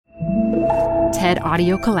TED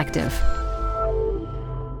Audio Collective.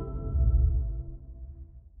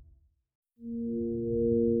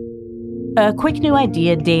 A quick new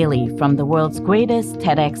idea daily from the world's greatest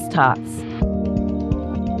TEDx talks.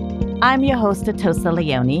 I'm your host, Atosa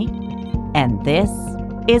Leone, and this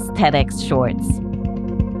is TEDx Shorts.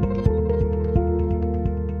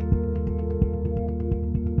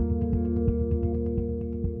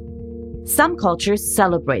 Some cultures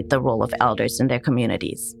celebrate the role of elders in their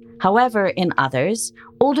communities. However, in others,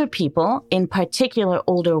 older people, in particular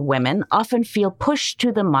older women, often feel pushed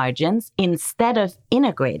to the margins instead of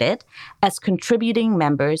integrated as contributing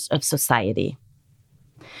members of society.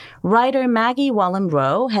 Writer Maggie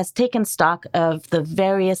Wallin-Rowe has taken stock of the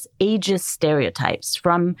various ageist stereotypes,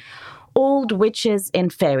 from old witches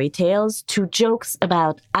in fairy tales to jokes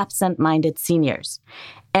about absent-minded seniors,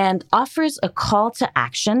 and offers a call to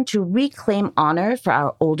action to reclaim honor for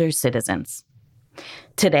our older citizens.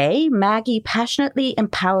 Today, Maggie passionately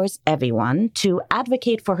empowers everyone to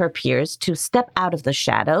advocate for her peers to step out of the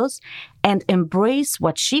shadows and embrace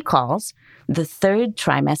what she calls the third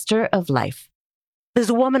trimester of life. As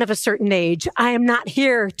a woman of a certain age, I am not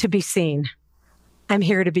here to be seen. I'm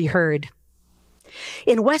here to be heard.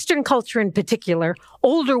 In Western culture in particular,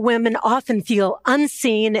 older women often feel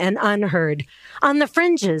unseen and unheard, on the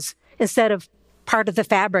fringes instead of part of the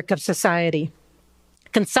fabric of society,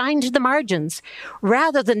 consigned to the margins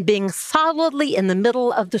rather than being solidly in the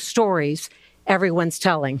middle of the stories everyone's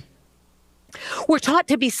telling. We're taught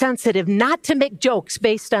to be sensitive, not to make jokes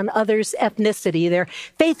based on others' ethnicity, their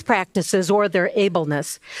faith practices, or their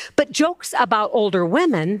ableness. But jokes about older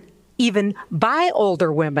women, even by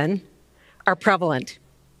older women, are prevalent.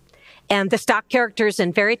 And the stock characters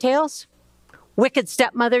in fairy tales? Wicked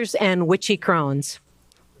stepmothers and witchy crones.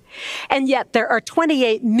 And yet there are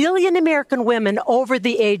 28 million American women over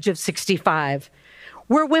the age of 65.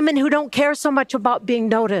 We're women who don't care so much about being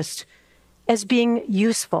noticed as being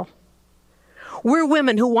useful. We're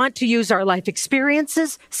women who want to use our life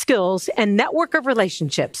experiences, skills, and network of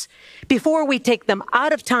relationships before we take them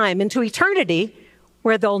out of time into eternity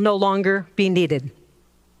where they'll no longer be needed.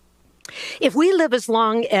 If we live as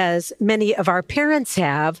long as many of our parents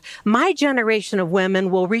have, my generation of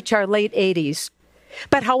women will reach our late 80s.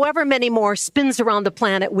 But however many more spins around the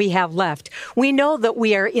planet we have left, we know that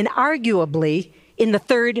we are inarguably in the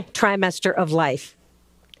third trimester of life.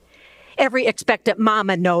 Every expectant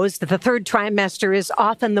mama knows that the third trimester is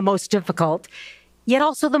often the most difficult, yet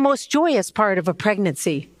also the most joyous part of a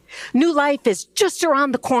pregnancy. New life is just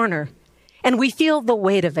around the corner, and we feel the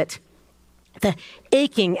weight of it, the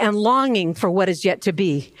aching and longing for what is yet to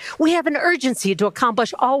be. We have an urgency to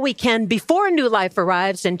accomplish all we can before new life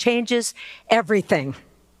arrives and changes everything.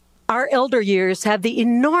 Our elder years have the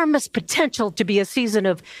enormous potential to be a season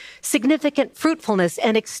of significant fruitfulness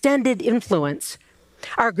and extended influence.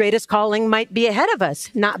 Our greatest calling might be ahead of us,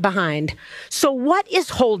 not behind. So what is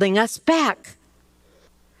holding us back?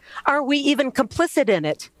 Are we even complicit in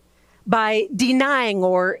it by denying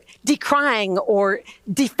or decrying or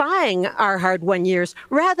defying our hard-won years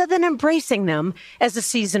rather than embracing them as a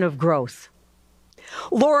season of growth?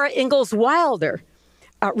 Laura Ingalls Wilder,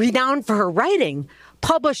 renowned for her writing,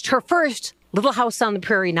 published her first Little House on the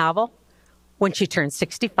Prairie novel when she turned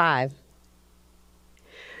 65.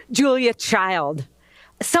 Julia Child,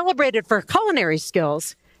 celebrated for her culinary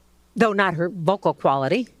skills, though not her vocal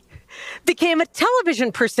quality, became a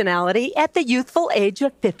television personality at the youthful age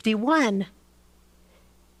of 51.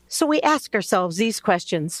 So we ask ourselves these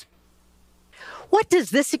questions. What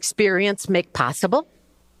does this experience make possible?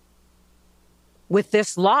 With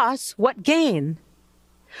this loss, what gain?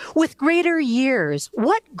 With greater years,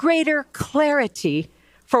 what greater clarity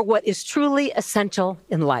for what is truly essential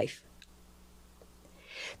in life?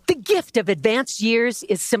 The gift of advanced years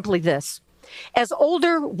is simply this. As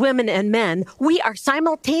older women and men, we are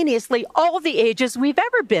simultaneously all the ages we've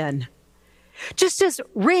ever been. Just as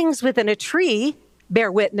rings within a tree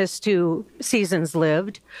bear witness to seasons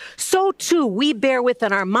lived, so too we bear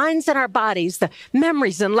within our minds and our bodies the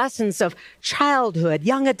memories and lessons of childhood,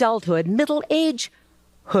 young adulthood, middle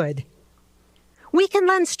agehood. We can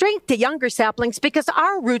lend strength to younger saplings because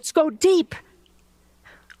our roots go deep.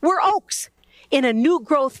 We're oaks in a new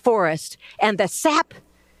growth forest, and the sap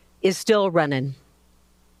is still running.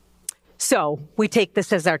 So we take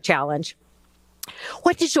this as our challenge.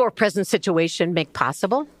 What does your present situation make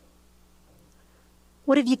possible?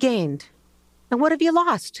 What have you gained? And what have you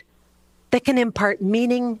lost that can impart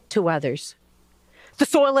meaning to others? The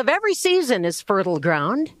soil of every season is fertile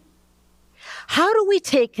ground. How do we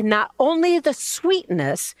take not only the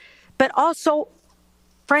sweetness, but also,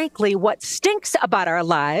 frankly, what stinks about our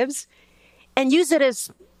lives and use it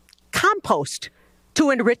as compost to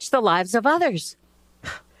enrich the lives of others.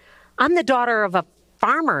 I'm the daughter of a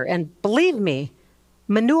farmer, and believe me,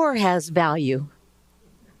 manure has value.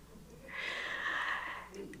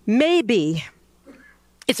 Maybe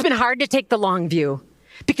it's been hard to take the long view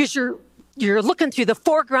because you're looking through the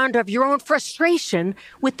foreground of your own frustration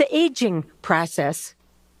with the aging process.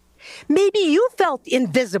 Maybe you felt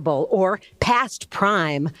invisible or past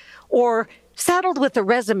prime or saddled with a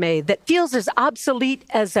resume that feels as obsolete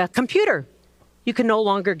as a computer you can no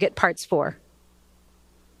longer get parts for.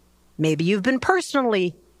 Maybe you've been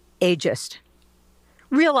personally ageist,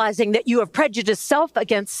 realizing that you have prejudiced self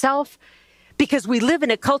against self because we live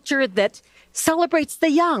in a culture that celebrates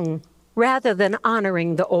the young rather than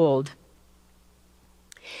honoring the old.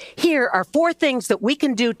 Here are 4 things that we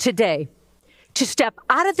can do today to step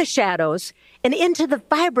out of the shadows and into the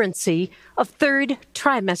vibrancy of third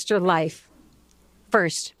trimester life.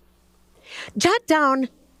 First, jot down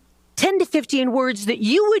 10 to 15 words that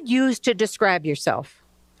you would use to describe yourself.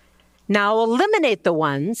 Now eliminate the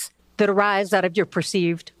ones that arise out of your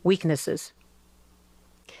perceived weaknesses.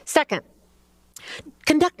 Second,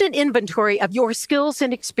 conduct an inventory of your skills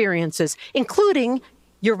and experiences, including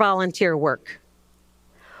your volunteer work.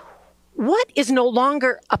 What is no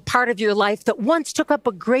longer a part of your life that once took up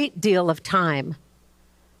a great deal of time?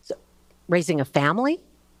 So, raising a family,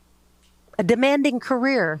 a demanding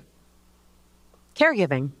career,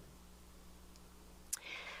 caregiving.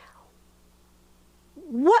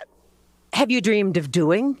 What have you dreamed of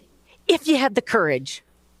doing if you had the courage,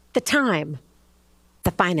 the time,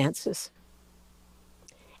 the finances?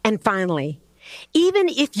 And finally, even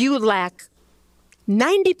if you lack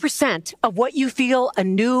 90% of what you feel a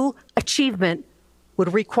new achievement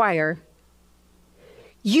would require,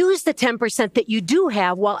 use the 10% that you do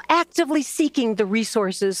have while actively seeking the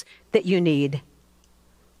resources that you need.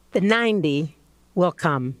 The 90 will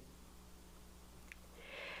come.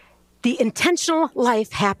 The intentional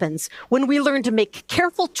life happens when we learn to make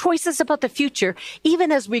careful choices about the future,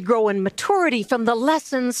 even as we grow in maturity from the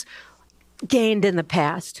lessons gained in the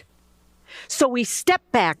past. So we step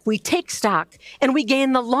back, we take stock, and we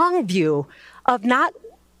gain the long view of not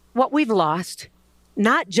what we've lost,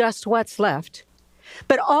 not just what's left,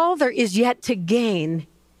 but all there is yet to gain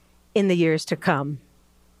in the years to come.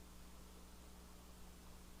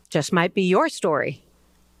 Just might be your story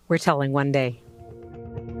we're telling one day.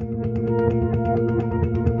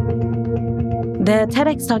 The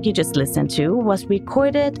TEDx talk you just listened to was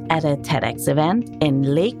recorded at a TEDx event in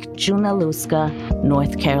Lake Junaluska,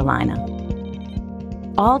 North Carolina.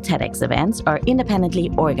 All TEDx events are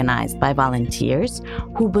independently organized by volunteers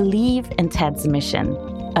who believe in TED's mission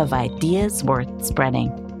of ideas worth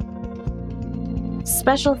spreading.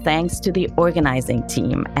 Special thanks to the organizing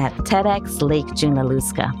team at TEDx Lake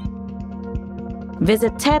Junaluska.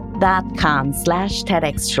 Visit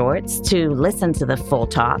TED.com/TEDx Shorts to listen to the full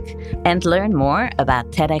talk and learn more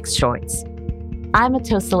about TEDx Shorts. I'm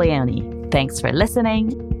Atosa Leone. Thanks for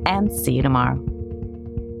listening, and see you tomorrow.